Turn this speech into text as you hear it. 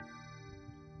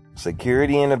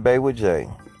Security in the Bay with Jay.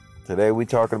 Today we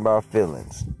talking about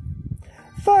feelings.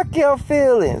 Fuck your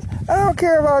feelings. I don't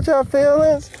care about your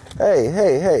feelings.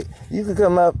 Hey. You can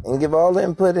come up and give all the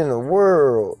input in the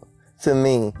world to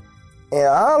me and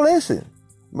I'll listen.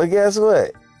 But guess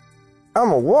what? I'm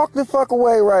going to walk the fuck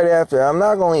away right after. I'm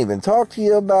not going to even talk to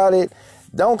you about it.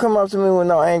 Don't come up to me with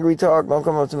no angry talk. Don't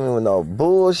come up to me with no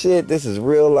bullshit. This is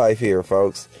real life here,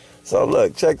 folks. So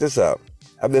look, check this out.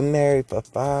 I've been married for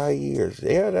 5 years.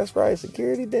 Yeah, that's right.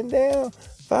 Security been down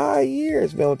 5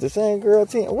 years. Been with the same girl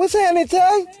 10. What's happening,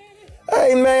 Tay?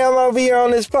 Hey, man, I'm over here on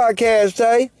this podcast,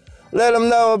 Tay. Let them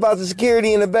know about the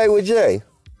Security in the Bay with Jay.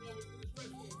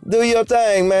 Do your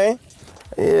thing, man.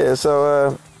 Yeah,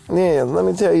 so, let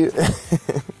me tell you.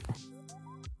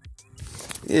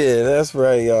 Yeah, that's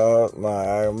right, y'all.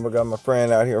 I got my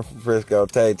friend out here from Frisco,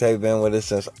 Tay. Tay been with us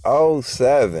since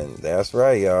 '07. That's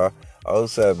right, y'all.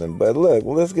 '07. But look,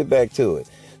 let's get back to it.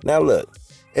 Now look,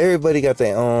 everybody got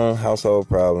their own household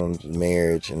problems,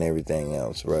 marriage and everything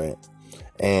else, right?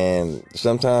 And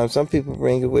sometimes some people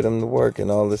bring it with them to work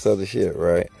and all this other shit,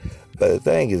 right? But the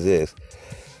thing is this.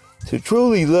 To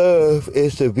truly love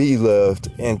is to be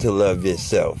loved and to love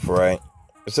yourself, right?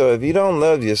 So if you don't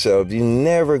love yourself, you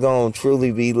never gonna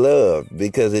truly be loved,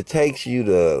 because it takes you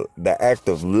to the act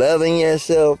of loving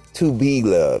yourself to be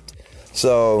loved.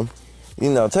 So,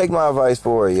 take my advice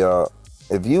for it, y'all.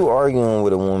 If you arguing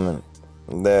with a woman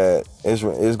that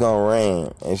it's gonna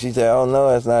rain, and she say, "Oh no,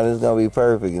 it's not. It's gonna be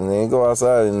perfect," and then go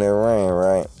outside and there rain,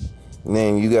 right? And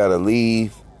then you gotta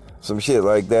leave, some shit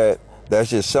like that.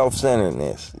 That's just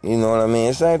self-centeredness. You know what I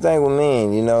mean? Same thing with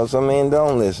men. Some men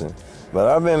don't listen. But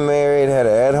I've been married, had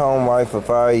an at-home wife for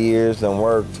 5 years, and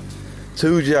worked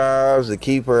 2 jobs to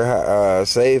keep her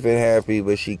safe and happy,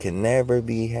 but she can never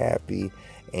be happy,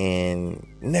 and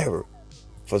never.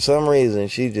 For some reason,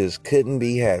 she just couldn't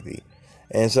be happy.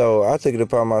 And so I took it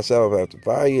upon myself after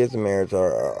 5 years of marriage,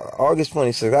 August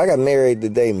 26th. I got married the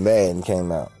day Madden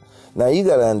came out. Now, you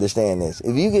got to understand this.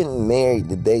 If you getting married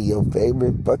the day your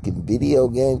favorite fucking video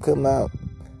game come out,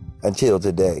 until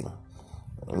today.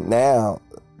 Now,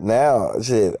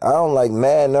 shit, I don't like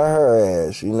Madden or her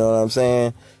ass, you know what I'm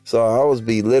saying? So I was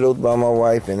belittled by my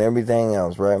wife and everything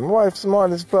else, right? My wife's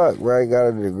smart as fuck, right? Got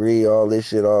a degree, all this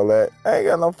shit, all that. I ain't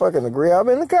got no fucking degree. I've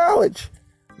been to college.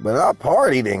 But I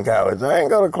partied in college. I ain't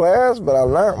go to class, but I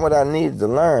learned what I needed to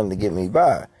learn to get me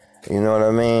by. You know what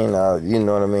I mean?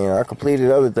 I completed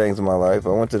other things in my life. I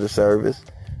went to the service.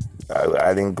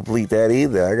 I didn't complete that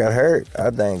either. I got hurt.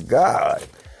 I thank God.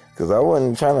 Because I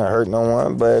wasn't trying to hurt no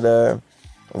one. But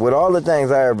with all the things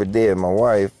I ever did, my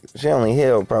wife, she only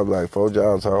held probably like 4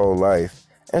 jobs her whole life.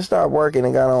 And stopped working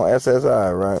and got on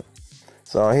SSI, right?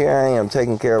 So here I am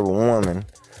taking care of a woman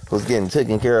who's getting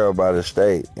taken care of by the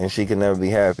state. And she can never be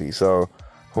happy. So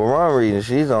for one reason,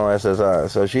 she's on SSI.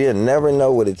 So she'll never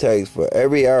know what it takes for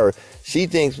every hour. She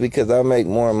thinks because I make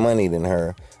more money than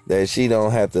her that she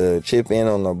don't have to chip in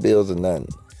on no bills or nothing.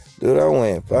 Dude, I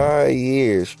went 5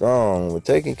 years strong with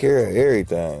taking care of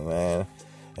everything, man.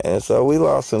 And so we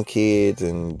lost some kids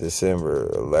in December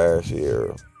of last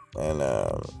year. And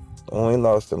when we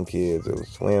lost them kids, it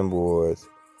was twin boys.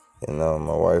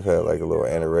 My wife had like a little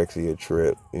anorexia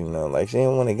trip. Like she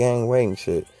didn't want to gain weight and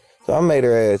shit. So I made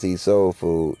her ass eat soul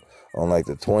food on like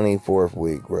the 24th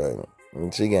week, right?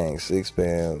 And she gained 6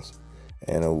 pounds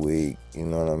in a week, you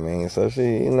know what I mean? So she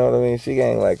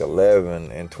gained like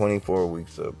 11 and 24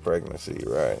 weeks of pregnancy,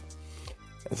 right?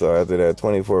 And so after that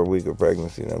 24 week of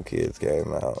pregnancy, them kids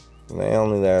came out. And they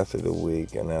only lasted a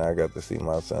week, and then I got to see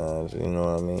my sons, you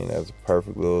know what I mean? That's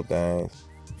perfect little things.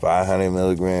 500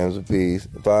 milligrams a piece,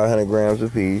 500 grams a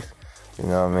piece, you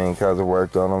know what I mean? Because I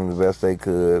worked on them the best they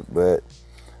could, but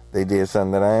they did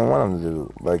something that I didn't want them to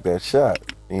do, like that shot,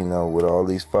 with all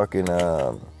these fucking,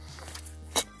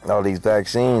 all these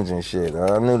vaccines and shit.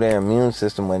 I knew their immune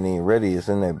system wasn't even ready. It's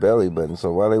in their belly button.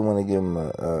 So why they want to give them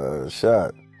a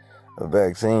shot, a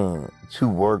vaccine, to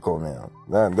work on them?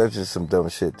 That's just some dumb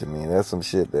shit to me. That's some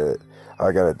shit that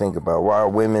I got to think about. Why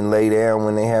women lay down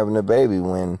when they having a baby,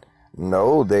 when in the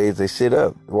old days they sit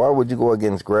up? Why would you go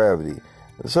against gravity?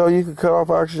 So you could cut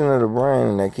off oxygen of the brain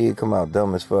and that kid come out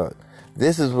dumb as fuck.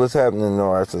 This is what's happening in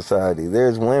our society.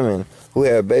 There's women who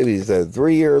have babies that are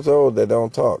 3 years old that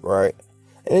don't talk, right?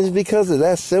 And it's because of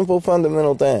that simple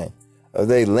fundamental thing. Of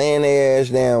they laying their ass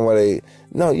down while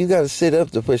no, you got to sit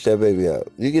up to push that baby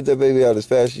out. You get that baby out as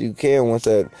fast as you can. Once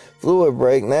that fluid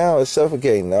break, now it's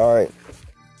suffocating, all right?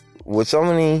 With so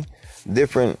many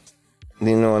different,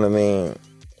 you know what I mean?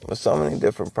 With so many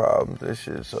different problems. This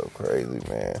shit is so crazy,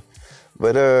 man.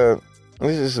 But,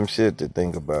 this is some shit to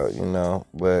think about,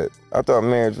 But I thought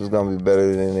marriage was going to be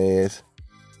better than it is.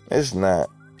 It's not.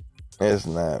 It's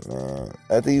not, man.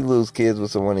 After you lose kids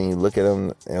with someone and you look at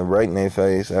them and right in their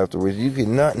face afterwards, you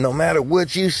can not, no matter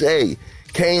what you say,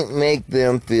 can't make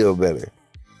them feel better.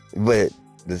 But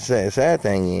the sad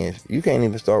thing is, you can't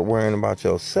even start worrying about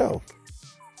yourself.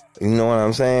 You know what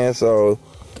I'm saying? So,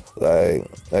 like,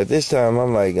 at this time,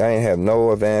 I'm like, I ain't have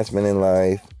no advancement in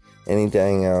life,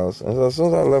 anything else. And so as soon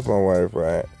as I left my wife,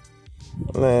 right,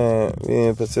 man, me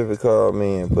and Pacific called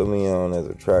me and put me on as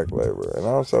a track laborer. And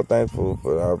I'm so thankful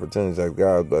for the opportunities that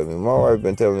God gave me. My wife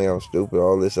been telling me I'm stupid,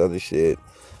 all this other shit,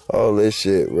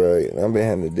 right? And I've been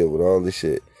having to deal with all this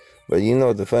shit. But you know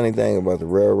what the funny thing about the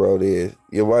railroad is?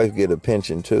 Your wife get a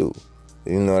pension too.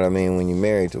 You know what I mean? When you're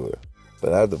married to her.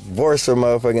 But I divorced her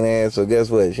motherfucking ass, so guess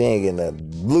what? She ain't getting that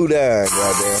blue dime,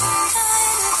 goddamn.